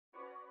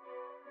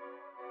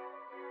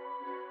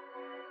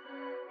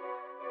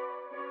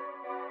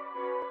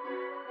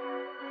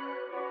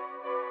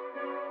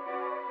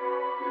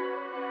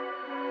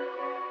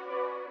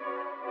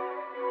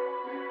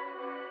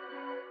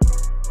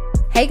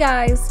Hey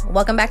guys,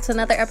 welcome back to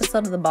another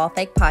episode of the Ball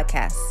Fake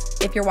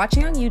Podcast. If you're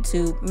watching on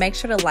YouTube, make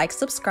sure to like,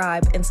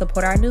 subscribe, and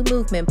support our new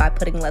movement by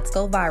putting Let's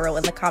Go Viral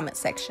in the comment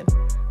section.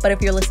 But if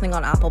you're listening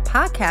on Apple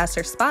Podcasts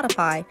or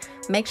Spotify,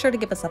 make sure to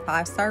give us a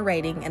 5-star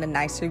rating and a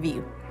nice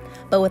review.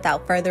 But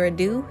without further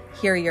ado,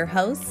 here are your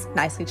hosts,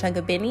 Nicely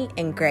Chunga Benny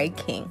and Greg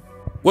King.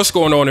 What's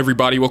going on,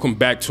 everybody? Welcome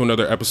back to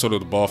another episode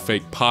of the Ball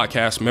Fake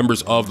Podcast,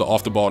 members of the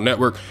Off the Ball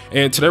Network.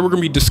 And today we're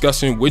going to be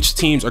discussing which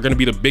teams are going to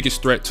be the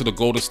biggest threat to the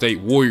Golden State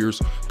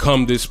Warriors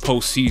come this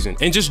postseason.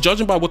 And just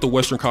judging by what the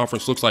Western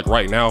Conference looks like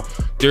right now,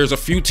 there's a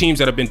few teams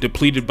that have been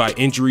depleted by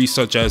injuries,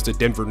 such as the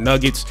Denver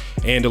Nuggets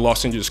and the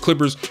Los Angeles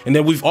Clippers. And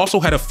then we've also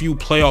had a few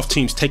playoff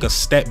teams take a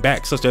step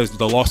back, such as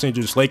the Los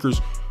Angeles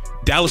Lakers,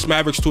 Dallas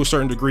Mavericks to a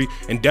certain degree,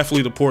 and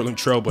definitely the Portland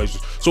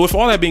Trailblazers. So with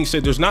all that being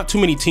said, there's not too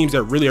many teams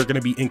that really are going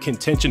to be in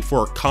contention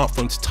for a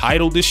conference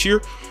title this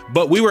year,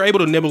 but we were able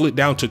to nibble it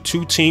down to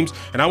 2 teams,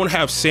 and I want to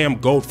have Sam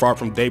Goldfarb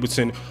from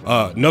Davidson,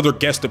 another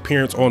guest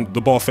appearance on the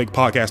Ball Fake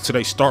Podcast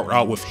today, start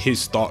out with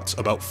his thoughts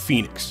about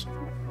Phoenix.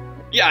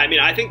 Yeah, I mean,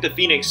 I think the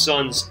Phoenix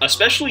Suns,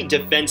 especially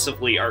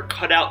defensively, are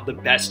cut out the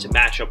best to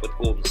match up with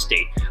Golden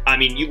State. I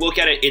mean, you look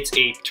at it, it's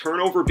a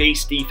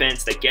turnover-based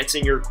defense that gets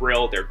in your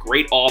grill. They're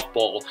great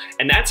off-ball,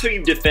 and that's how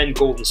you defend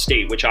Golden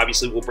State, which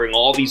obviously will bring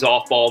all these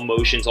off-ball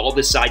motions, all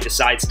this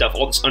side-to-side stuff,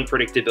 all this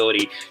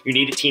unpredictability. You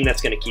need a team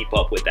that's going to keep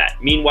up with that.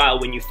 Meanwhile,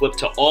 when you flip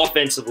to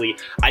offensively,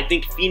 I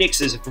think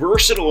Phoenix is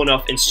versatile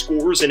enough and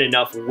scores in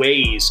enough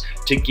ways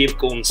to give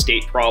Golden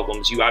State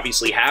problems. You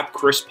obviously have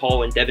Chris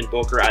Paul and Devin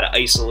Booker out of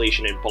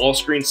isolation and ball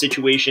screen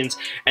situations,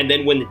 and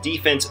then when the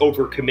defense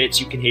overcommits,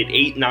 you can hit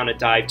Ayton on a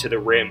dive to the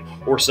rim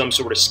or some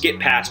sort of skip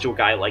pass to a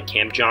guy like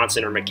Cam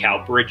Johnson or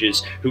Mikal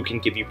Bridges, who can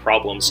give you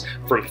problems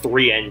from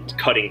 3 and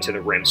cutting to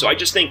the rim. So I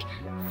just think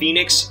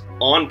Phoenix,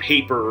 on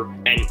paper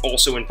and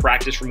also in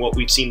practice from what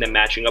we've seen them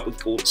matching up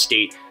with Golden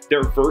State,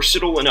 they're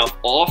versatile enough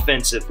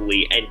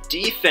offensively, and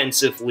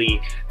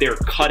defensively they're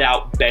cut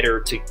out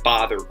better to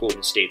bother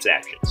Golden State's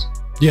actions.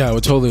 Yeah, I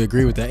would totally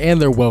agree with that.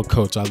 And they're well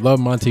coached. I love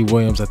Monty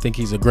Williams. I think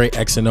he's a great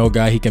X and O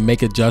guy. He can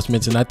make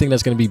adjustments, and I think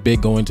that's going to be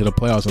big going to the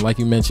playoffs. And like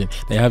you mentioned,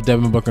 they have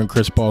Devin Booker and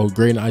Chris Paul, who are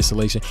great in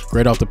isolation,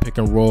 great off the pick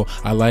and roll.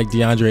 I like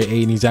DeAndre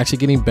Ayton. He's actually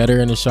getting better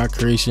in his shot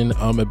creation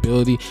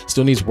ability.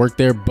 Still needs work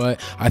there,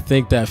 but I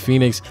think that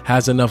Phoenix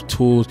has enough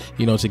tools,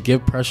 to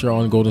give pressure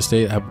on Golden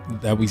State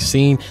that we've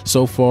seen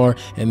so far,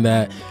 and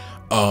that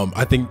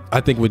I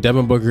think with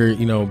Devin Booker,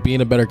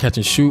 being a better catch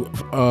and shoot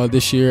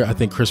this year, I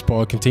think Chris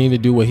Paul continue to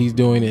do what he's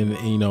doing,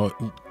 and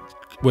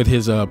with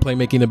his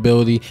playmaking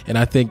ability, and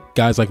I think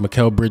guys like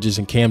Mikal Bridges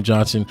and Cam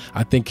Johnson,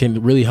 I think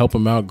can really help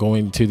him out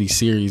going to these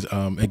series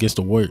against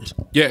the Warriors.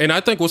 Yeah, and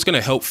I think what's going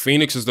to help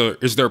Phoenix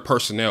is their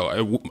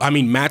personnel. I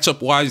mean,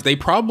 matchup wise, they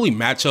probably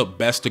match up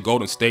best to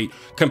Golden State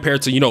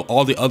compared to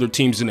all the other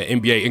teams in the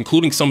NBA,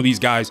 including some of these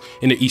guys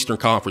in the Eastern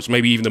Conference,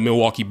 maybe even the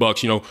Milwaukee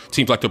Bucks.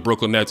 Teams like the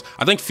Brooklyn Nets.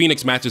 I think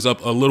Phoenix matches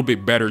up a little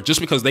bit better just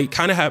because they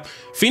kind of have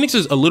Phoenix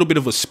is a little bit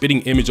of a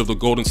spitting image of the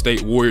Golden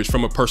State Warriors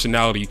from a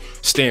personality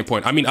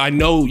standpoint. I mean, I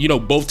know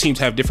both teams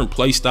have different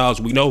play styles.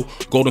 We know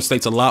Golden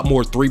State's a lot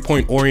more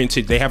 3-point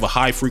oriented. They have a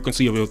high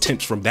frequency of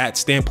attempts from that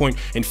standpoint.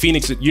 And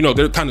Phoenix,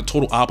 they're kind of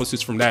total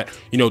opposites from that,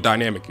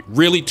 dynamic.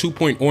 Really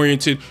 2-point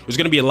oriented. There's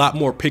going to be a lot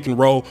more pick and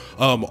roll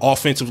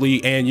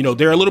offensively. And,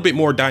 they're a little bit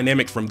more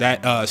dynamic from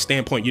that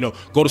standpoint.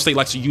 Golden State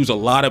likes to use a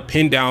lot of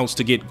pin downs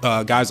to get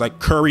guys like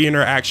Curry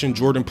interaction,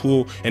 Jordan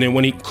Poole. And then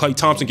when Klay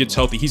Thompson gets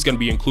healthy, he's going to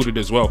be included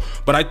as well.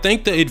 But I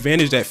think the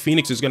advantage that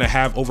Phoenix is going to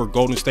have over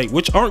Golden State,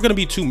 which aren't going to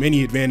be too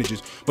many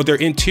advantages, but their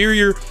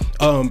interior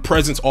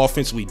presence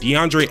offensively.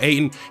 DeAndre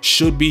Ayton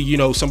should be,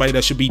 somebody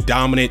that should be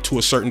dominant to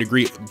a certain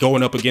degree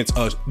going up against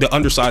the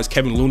undersized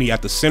Kevin Looney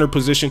at the center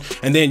position.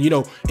 And then,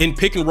 in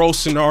pick and roll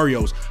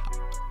scenarios,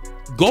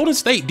 Golden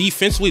State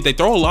defensively, they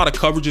throw a lot of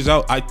coverages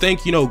out. I think,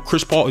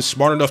 Chris Paul is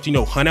smart enough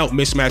to, hunt out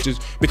mismatches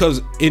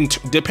because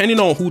depending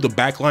on who the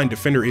backline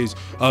defender is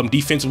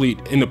defensively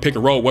in the pick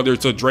and roll, whether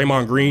it's a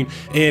Draymond Green,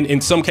 and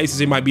in some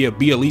cases it might be a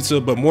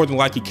Bielitsa, but more than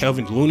likely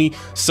Kevin Looney,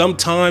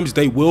 sometimes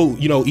they will,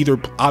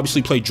 either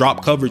obviously play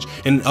drop coverage,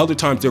 and other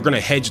times they're going to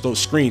hedge those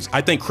screens.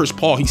 I think Chris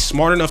Paul, he's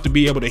smart enough to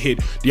be able to hit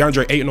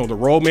DeAndre Ayton on the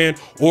roll man,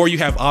 or you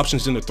have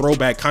options in the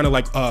throwback, kind of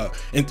like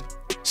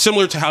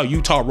similar to how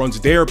Utah runs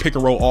their pick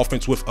and roll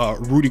offense with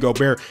Rudy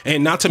Gobert.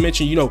 And not to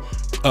mention,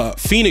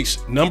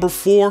 Phoenix, number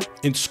 4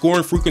 in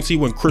scoring frequency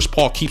when Chris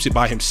Paul keeps it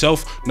by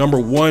himself. Number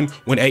 1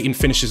 when Ayton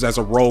finishes as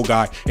a roll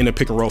guy in the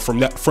pick and roll.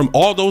 From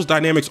all those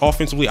dynamics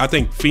offensively, I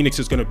think Phoenix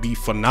is going to be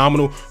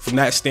phenomenal from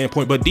that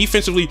standpoint. But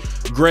defensively,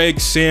 Greg,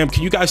 Sam,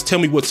 can you guys tell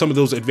me what some of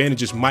those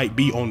advantages might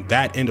be on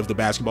that end of the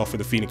basketball for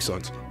the Phoenix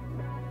Suns?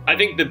 I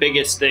think the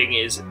biggest thing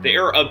is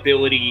their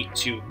ability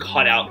to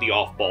cut out the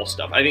off-ball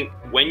stuff. I think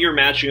when you're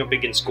matching up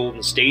against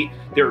Golden State,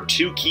 there are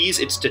two keys.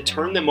 It's to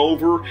turn them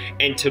over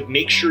and to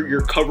make sure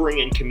you're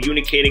covering and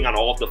communicating on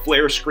all of the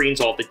flare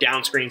screens, all of the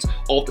down screens,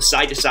 all of the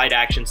side-to-side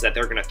actions that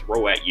they're going to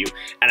throw at you.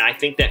 And I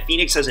think that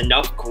Phoenix has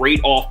enough great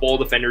off-ball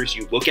defenders.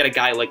 You look at a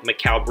guy like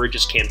Mikal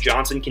Bridges, Cam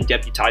Johnson can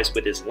deputize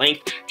with his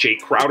length, Jay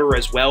Crowder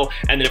as well.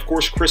 And then, of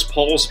course, Chris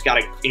Paul's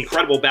got an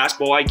incredible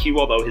basketball IQ,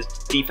 although his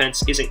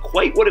defense isn't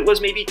quite what it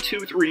was maybe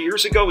 2-3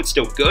 years ago. It's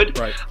still good.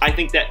 Right. I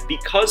think that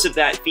because of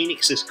that,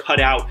 Phoenix is cut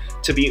out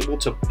to be able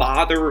to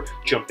bother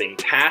jumping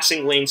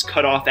passing lanes,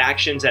 cut off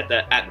actions at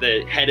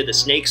the head of the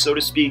snake, so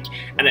to speak.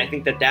 And I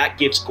think that that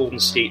gives Golden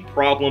State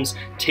problems,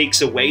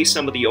 takes away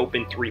some of the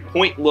open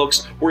three-point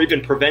looks, or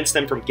even prevents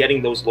them from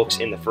getting those looks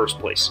in the first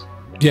place.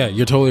 Yeah,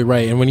 you're totally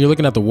right. And when you're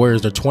looking at the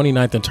Warriors, they're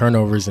 29th in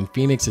turnovers, and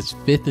Phoenix is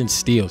 5th in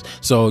steals.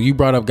 So you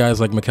brought up guys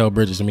like Mikal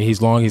Bridges. I mean,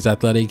 he's long, he's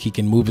athletic, he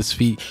can move his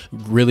feet,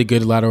 really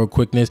good lateral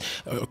quickness.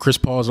 Chris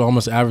Paul is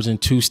almost averaging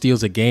 2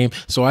 steals a game.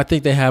 So I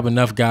think they have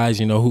enough guys,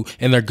 you know,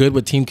 and they're good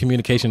with team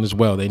communication as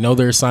well. They know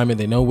their assignment,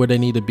 they know where they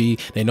need to be,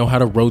 they know how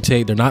to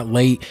rotate. They're not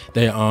late.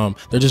 They're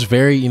just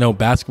very, you know,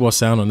 basketball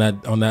sound on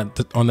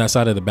that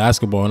side of the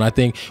basketball. And I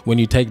think when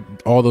you take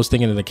all those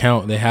things into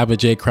account, they have a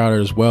Jay Crowder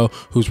as well,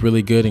 who's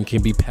really good and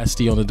can be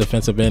pesty on the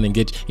defensive end and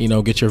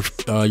get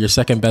your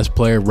second best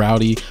player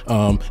rowdy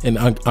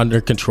and under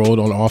control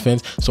on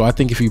offense. So I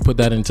think if you put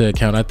that into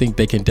account, I think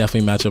they can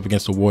definitely match up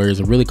against the Warriors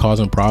and really cause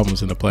them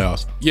problems in the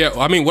playoffs. Yeah,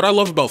 I mean, what I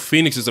love about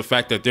Phoenix is the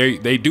fact that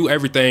they do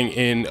everything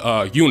in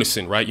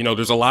unison, right? You know,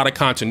 there's a lot of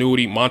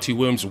continuity. Monty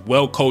Williams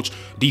well coached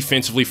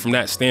defensively from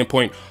that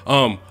standpoint.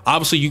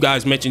 Obviously, you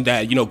guys mentioned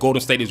that, you know,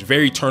 Golden State is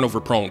very turnover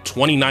prone,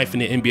 29th in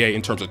the NBA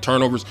in terms of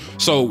turnovers.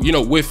 So, you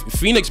know, with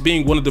Phoenix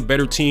being one of the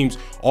better teams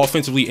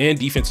offensively and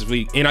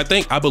defensively, and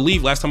I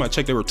believe last time I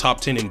checked, they were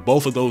top 10 in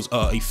both of those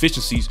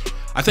efficiencies.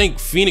 I think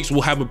Phoenix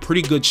will have a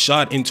pretty good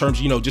shot in terms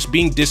of, you know, just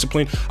being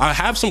disciplined. I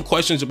have some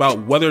questions about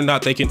whether or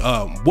not they can,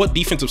 what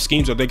defensive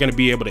schemes are they going to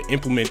be able to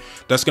implement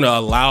that's going to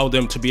allow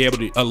them to be able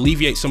to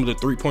alleviate some of the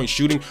three-point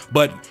shooting.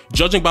 But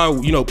judging by,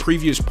 you know,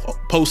 previous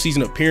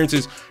postseason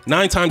appearances,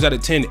 9 times out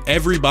of 10,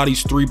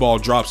 everybody's 3-ball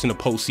drops in the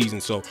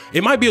postseason. So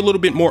it might be a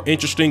little bit more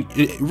interesting.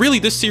 Really,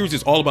 this series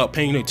is all about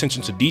paying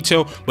attention to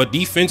detail. But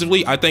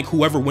defensively, I think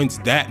whoever wins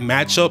that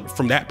matchup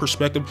from that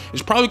perspective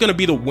is probably going to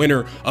be the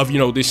winner of, you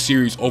know, this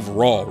series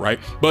overall, right?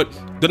 But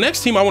the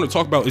next team I want to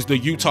talk about is the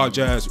Utah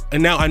Jazz.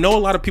 And now I know a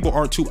lot of people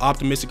aren't too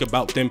optimistic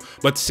about them,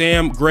 but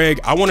Sam, Greg,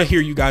 I want to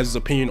hear you guys'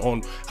 opinion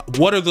on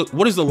what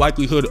is the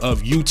likelihood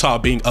of Utah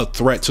being a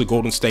threat to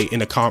Golden State in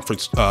the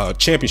conference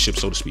championship,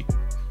 so to speak.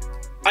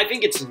 I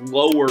think it's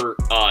lower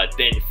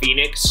than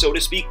Phoenix, so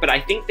to speak, but I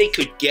think they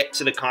could get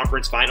to the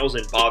conference finals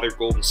and bother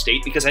Golden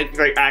State because I think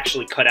they're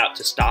actually cut out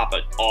to stop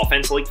an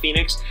offense like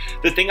Phoenix.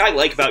 The thing I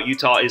like about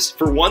Utah is,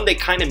 for one, they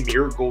kind of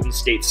mirror Golden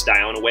State's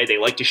style in a way. They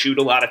like to shoot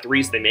a lot of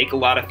threes. They make a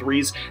lot of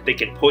threes. They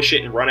can push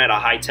it and run at a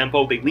high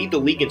tempo. They lead the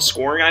league in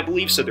scoring, I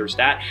believe, so there's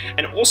that.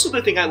 And also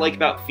the thing I like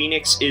about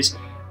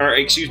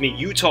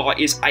Utah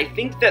is I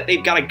think that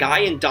they've got a guy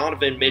in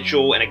Donovan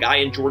Mitchell and a guy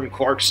in Jordan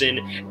Clarkson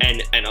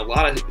and a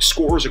lot of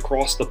scorers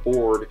across the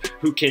board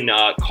who can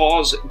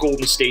cause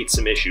Golden State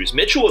some issues.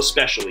 Mitchell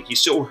especially, he's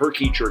so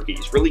herky-jerky.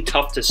 He's really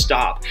tough to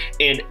stop.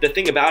 And the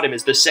thing about him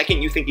is the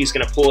second you think he's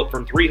going to pull up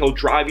from 3, he'll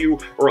drive you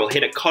or he'll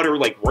hit a cutter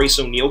like Royce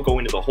O'Neal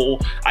going to the hole.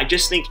 I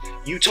just think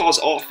Utah's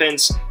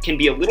offense can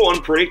be a little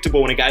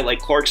unpredictable when a guy like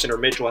Clarkson or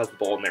Mitchell has the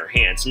ball in their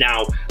hands.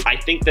 Now, I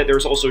think that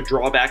there's also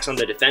drawbacks on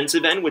the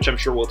defensive end, which I'm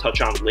sure we'll touch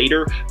on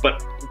later,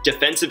 but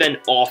defensive end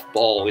off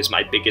ball is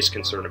my biggest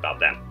concern about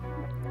them.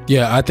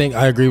 Yeah, I think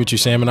I agree with you,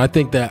 Sam, and I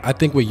think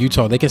with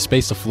Utah they can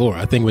space the floor.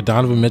 I think with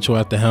Donovan Mitchell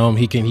at the helm,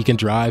 he can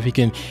drive.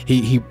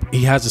 He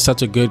has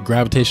such a good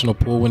gravitational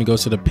pull when he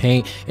goes to the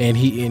paint,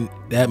 and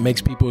that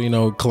makes people, you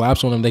know,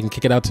 collapse on him. They can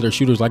kick it out to their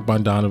shooters like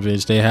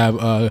Bogdanovich. They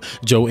have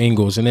Joe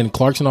Ingles, and then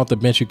Clarkson off the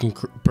bench who can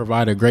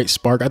provide a great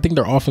spark. I think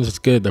their offense is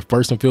good. They're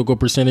 1st in field goal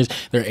percentage.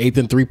 They're 8th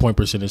in 3-point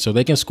percentage, so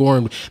they can score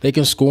in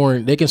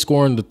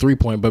the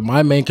 3-point. But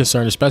my main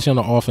concern, especially on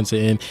the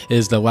offensive end,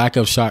 is the lack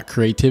of shot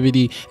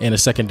creativity and a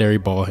secondary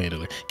ball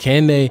handler.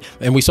 Can they?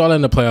 And we saw that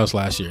in the playoffs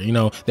last year. You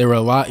know, there were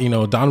a lot. You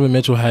know, Donovan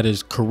Mitchell had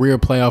his career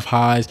playoff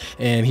highs,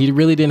 and he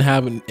really didn't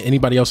have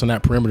anybody else on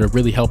that perimeter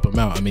really help him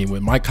out. I mean,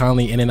 with Mike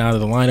Conley in and out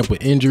of the lineup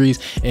with injuries,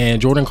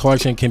 and Jordan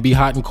Clarkson can be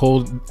hot and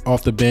cold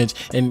off the bench,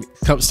 and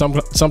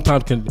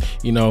sometimes can,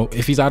 you know,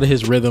 if he's out of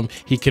his rhythm,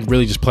 he can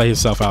really just play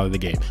himself out of the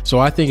game. So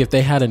I think if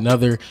they had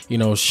another, you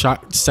know,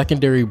 shot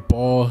secondary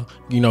ball,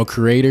 you know,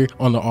 creator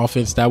on the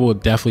offense, that will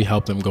definitely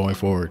help them going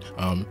forward.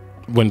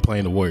 When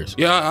playing the Warriors.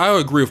 Yeah, I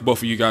agree with both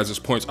of you guys'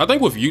 points. I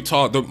think with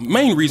Utah, the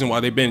main reason why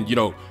they've been, you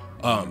know,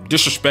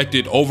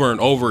 disrespected over and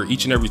over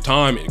each and every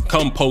time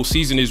come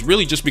postseason is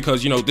really just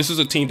because, you know, this is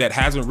a team that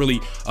hasn't really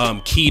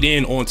keyed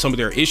in on some of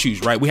their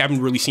issues, right? We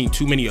haven't really seen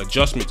too many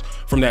adjustments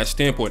from that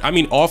standpoint. I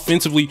mean,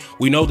 offensively,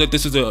 we know that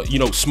this is a, you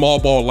know, small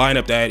ball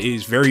lineup that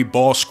is very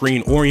ball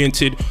screen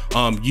oriented.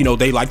 You know,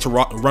 they like to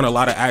run a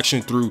lot of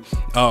action through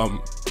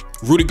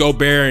Rudy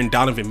Gobert and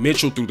Donovan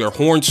Mitchell through their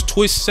horns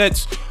twist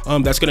sets.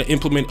 That's going to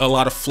implement a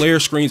lot of flare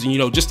screens and, you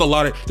know, just a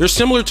lot of, they're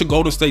similar to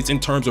Golden State's in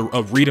terms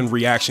of read and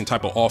reaction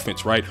type of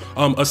offense, right?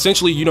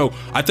 Essentially, you know,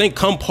 I think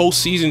come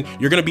postseason,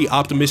 you're going to be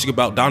optimistic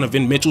about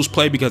Donovan Mitchell's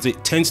play because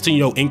it tends to, you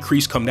know,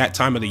 increase come that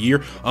time of the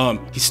year.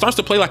 He starts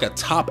to play like a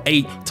top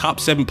 8, top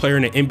 7 player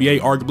in the NBA,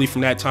 arguably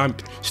from that time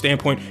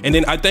standpoint. And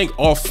then I think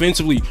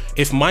offensively,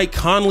 if Mike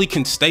Conley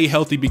can stay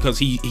healthy, because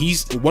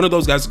he's one of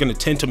those guys that's going to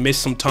tend to miss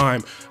some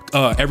time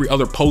every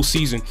other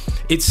postseason,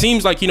 it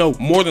seems like, you know,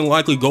 more than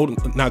likely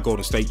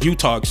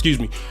Utah, excuse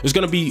me, is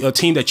going to be a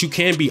team that you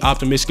can be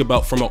optimistic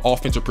about from an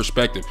offensive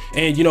perspective.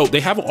 And, you know, they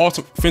have an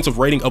offensive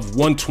rating of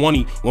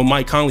 120 when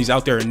Mike Conley's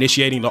out there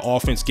initiating the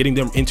offense, getting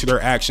them into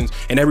their actions,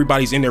 and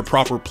everybody's in their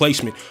proper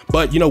placement.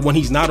 But, you know, when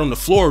he's not on the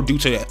floor due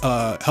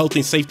to health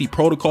and safety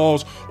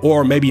protocols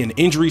or maybe an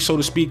injury, so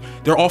to speak,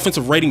 their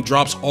offensive rating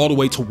drops all the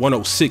way to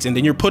 106. And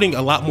then you're putting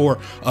a lot more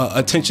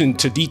attention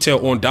to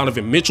detail on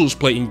Donovan Mitchell's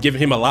play and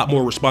giving him a lot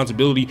more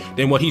responsibility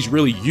than what he's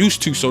really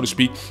used to, so to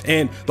speak.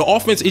 And the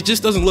offense, it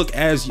just doesn't look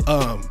as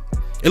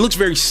it looks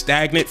very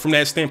stagnant from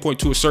that standpoint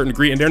to a certain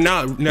degree, and they're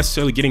not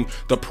necessarily getting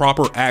the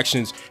proper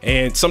actions.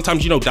 And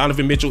sometimes, you know,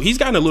 Donovan Mitchell, he's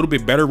gotten a little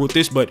bit better with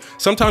this, but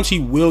sometimes he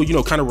will, you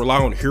know, kind of rely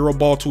on hero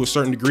ball to a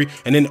certain degree.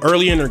 And then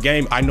early in their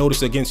game, I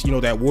noticed against, you know,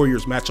 that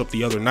Warriors matchup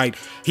the other night,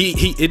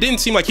 it didn't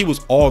seem like he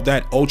was all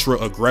that ultra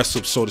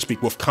aggressive, so to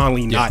speak, with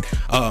Conley not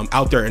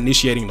out there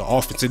initiating the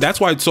offense. And that's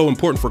why it's so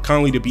important for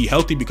Conley to be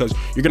healthy, because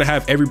you're going to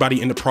have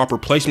everybody in the proper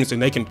placements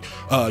and they can,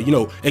 you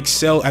know,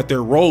 excel at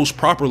their roles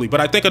properly.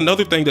 But I think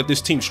another thing that this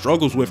team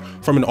struggles with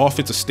from an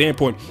offensive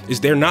standpoint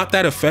is they're not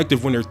that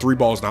effective when their three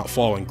balls not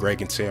falling,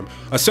 Greg and Sam.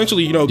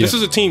 Essentially, you know, this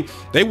is a team,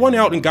 they went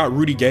out and got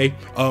Rudy Gay,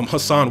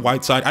 Hassan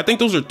Whiteside. I think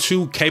those are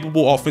two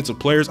capable offensive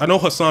players. I know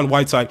Hassan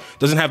Whiteside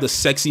doesn't have the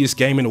sexiest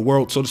game in the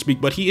world, so to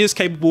speak, but he is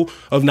capable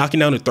of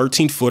knocking down a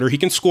 13-footer. He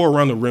can score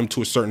around the rim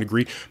to a certain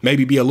degree,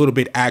 maybe be a little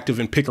bit active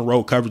in pick and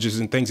roll coverages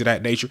and things of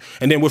that nature.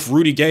 And then with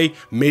Rudy Gay,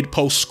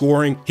 mid-post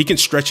scoring, he can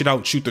stretch it out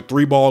and shoot the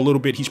three ball a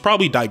little bit. He's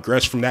probably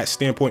digressed from that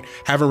standpoint.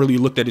 Haven't really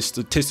looked at his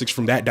statistics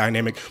from that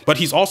dynamic, but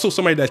he's also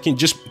somebody that can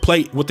just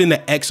play within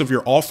the X of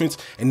your offense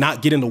and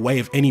not get in the way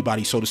of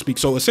anybody, so to speak.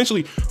 So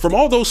essentially, from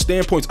all those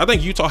standpoints, I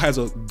think Utah has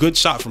a good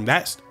shot from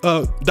that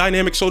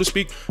dynamic, so to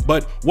speak.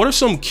 But what are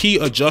some key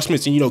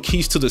adjustments and, you know,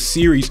 keys to the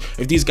series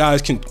if these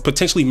guys can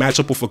potentially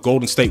match up with a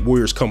Golden State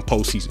Warriors come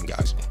postseason,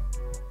 guys?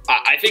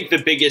 I think the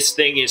biggest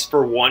thing is,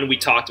 for one, we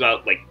talked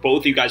about, like,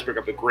 both of you guys bring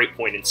up a great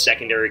point in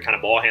secondary kind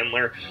of ball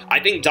handler. I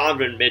think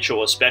Donovan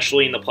Mitchell,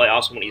 especially in the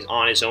playoffs when he's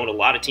on his own, a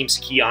lot of teams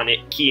key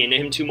into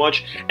him too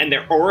much, and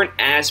there aren't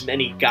as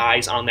many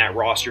guys on that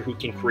roster who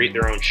can create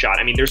their own shot.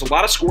 I mean, there's a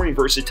lot of scoring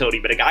versatility,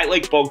 but a guy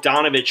like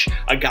Bogdanovich,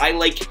 a guy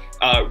like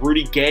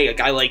Rudy Gay, a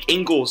guy like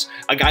Ingles,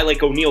 a guy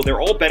like O'Neal, they're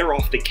all better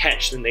off the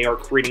catch than they are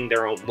creating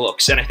their own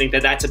looks. And I think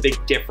that that's a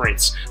big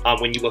difference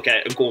when you look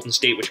at a Golden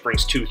State, which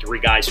brings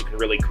 2-3 guys who can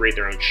really create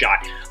their own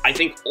shot. I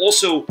think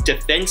also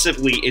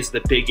defensively is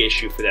the big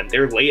issue for them.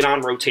 They're late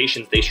on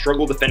rotations. They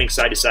struggle defending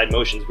side-to-side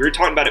motions. We were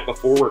talking about it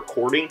before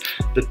recording.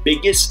 The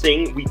biggest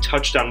thing we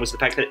touched on was the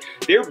fact that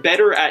they're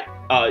better at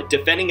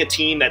defending a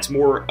team that's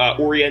more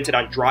oriented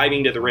on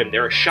driving to the rim.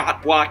 They're a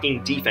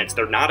shot-blocking defense.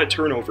 They're not a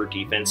turnover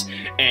defense.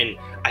 And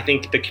I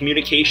think the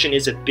communication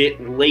is a bit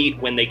late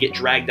when they get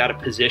dragged out of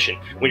position.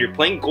 When you're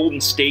playing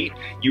Golden State,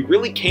 you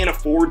really can't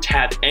afford to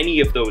have any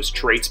of those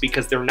traits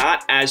because they're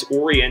not as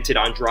oriented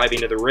on driving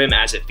to the rim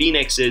as a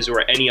Phoenix is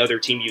or any other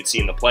team you'd see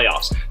in the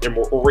playoffs. They're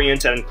more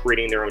oriented on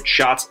creating their own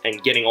shots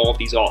and getting all of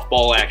these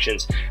off-ball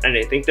actions. And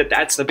I think that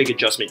that's the big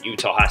adjustment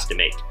Utah has to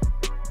make.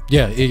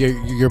 Yeah,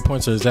 your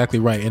points are exactly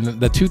right. And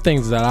the two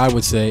things that I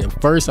would say,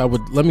 first,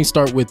 let me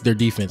start with their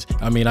defense.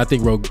 I mean, I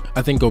think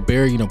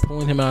Gobert, you know,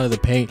 pulling him out of the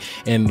paint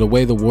and the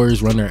way the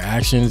Warriors run their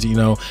actions, you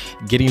know,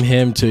 getting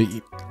him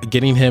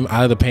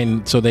out of the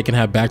paint so they can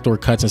have backdoor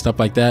cuts and stuff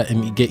like that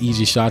and get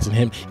easy shots,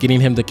 and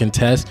getting him to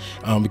contest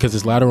because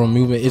his lateral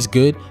movement is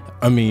good.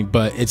 I mean,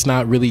 but it's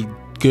not really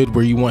good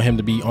where you want him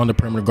to be on the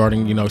perimeter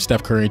guarding, you know,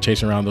 Steph Curry and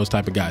chasing around those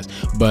type of guys.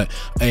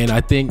 And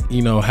I think,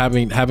 you know,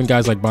 having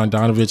guys like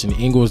Bogdanovich and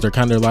Ingles, their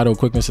lateral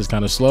quickness is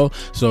kind of slow.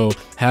 So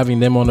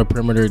having them on the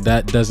perimeter,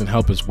 that doesn't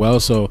help as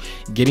well. So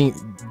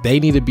they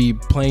need to be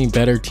playing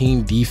better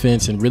team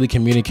defense and really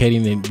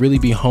communicating and really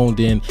be honed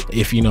in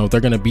if, you know,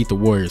 they're going to beat the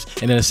Warriors.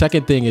 And then the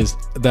second thing is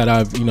that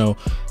I've, you know,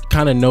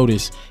 kind of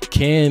noticed,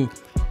 can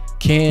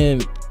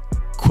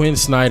Quinn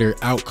Snyder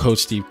outcoach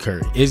Steve Kerr?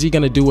 Is he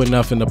going to do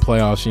enough in the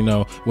playoffs? You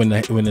know, when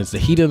it's the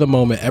heat of the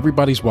moment,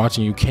 everybody's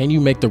watching you. Can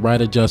you make the right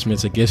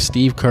adjustments against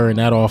Steve Kerr and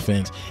that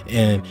offense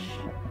and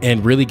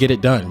really get it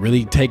done?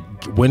 Really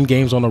win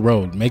games on the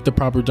road, make the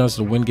proper adjustments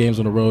to win games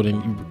on the road,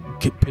 and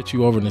pitch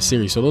you over in the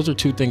series. So those are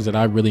two things that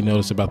I really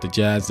noticed about the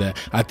Jazz that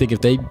I think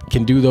if they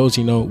can do those,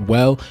 you know,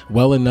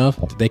 well enough,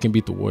 they can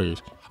beat the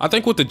Warriors. I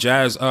think with the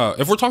Jazz,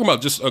 if we're talking about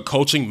just a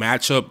coaching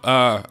matchup,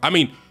 I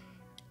mean,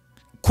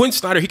 Quinn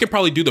Snyder, he can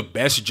probably do the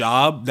best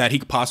job that he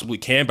possibly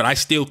can, but I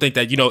still think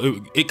that,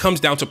 it comes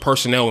down to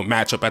personnel and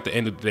matchup at the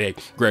end of the day,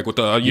 Greg, with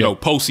the,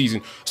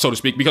 postseason, so to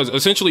speak, because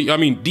essentially,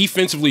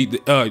 defensively,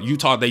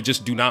 Utah, they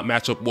just do not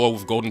match up well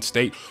with Golden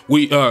State.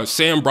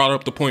 Sam brought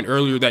up the point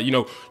earlier that,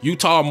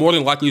 Utah more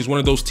than likely is one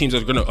of those teams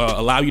that's going to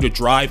allow you to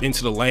drive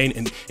into the lane,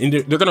 and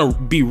they're going to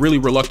be really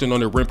reluctant on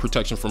their rim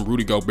protection from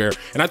Rudy Gobert.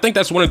 And I think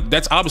that's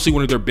obviously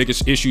one of their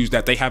biggest issues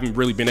that they haven't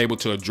really been able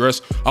to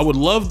address. I would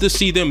love to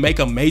see them make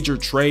a major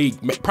trade,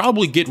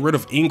 probably get rid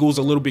of Ingles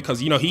a little bit, because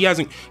he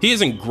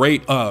isn't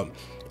great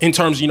in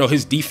terms of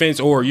his defense,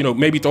 or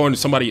maybe throwing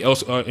somebody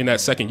else in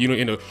that second unit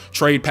in a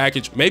trade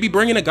package. Maybe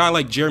bringing a guy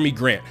like Jeremy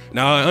Grant.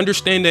 Now I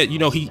understand that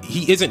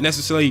he isn't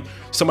necessarily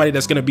somebody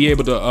that's going to be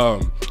able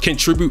to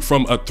contribute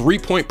from a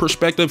 3-point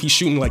perspective. He's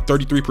shooting like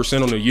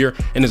 33% on the year.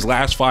 In his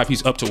last 5,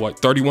 he's up to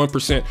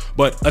 31%.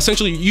 But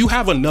essentially, you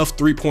have enough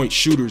 3-point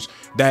shooters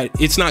that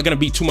it's not going to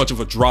be too much of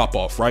a drop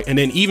off, right? And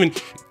then even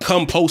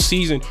come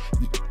postseason,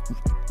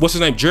 what's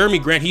his name? Jeremy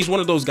Grant. He's one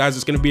of those guys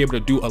that's going to be able to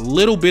do a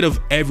little bit of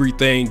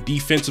everything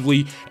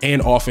defensively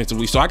and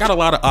offensively. So I got a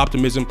lot of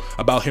optimism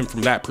about him from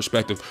that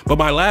perspective. But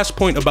my last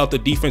point about the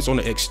defense on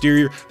the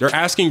exterior, they're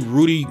asking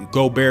Rudy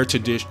Gobert to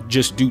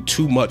just do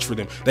too much for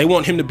them. They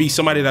want him to be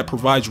somebody that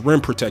provides rim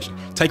protection,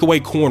 take away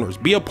corners,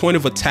 be a point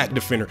of attack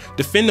defender,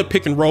 defend the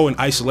pick and roll and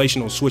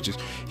isolation on switches.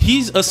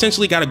 He's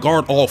essentially got to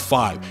guard all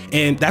 5.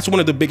 And that's one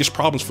of the biggest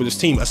problems for this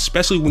team,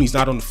 especially when he's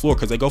not on the floor,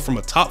 because they go from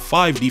a top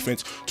 5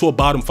 defense to a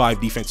bottom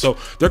 5 defense. So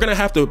they're going to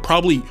have to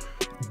probably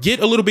get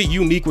a little bit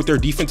unique with their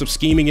defensive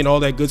scheming and all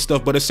that good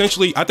stuff. But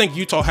essentially, I think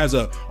Utah has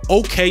a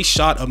okay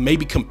shot of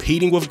maybe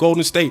competing with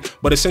Golden State.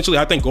 But essentially,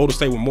 I think Golden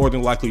State will more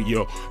than likely,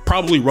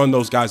 probably run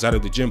those guys out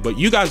of the gym. But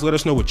you guys let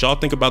us know what y'all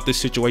think about this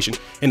situation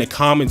in the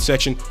comment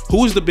section.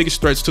 Who is the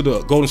biggest threats to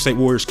the Golden State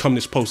Warriors come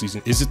this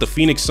postseason? Is it the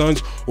Phoenix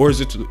Suns or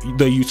is it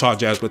the Utah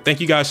Jazz? But thank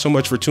you guys so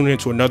much for tuning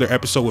into another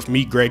episode with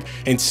me, Greg,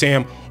 and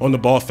Sam on the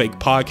Ball Fake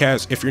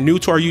Podcast. If you're new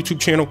to our YouTube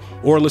channel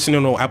or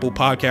listening on Apple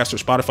Podcasts or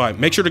Spotify,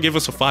 make sure to give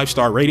us a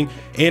 5-star rating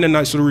and a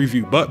nice little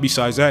review. But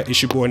besides that,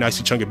 it's your boy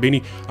Nicey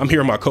Chungabini. I'm here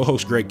with my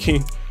co-host Greg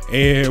King,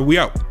 and we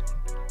out.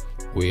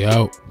 We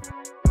out.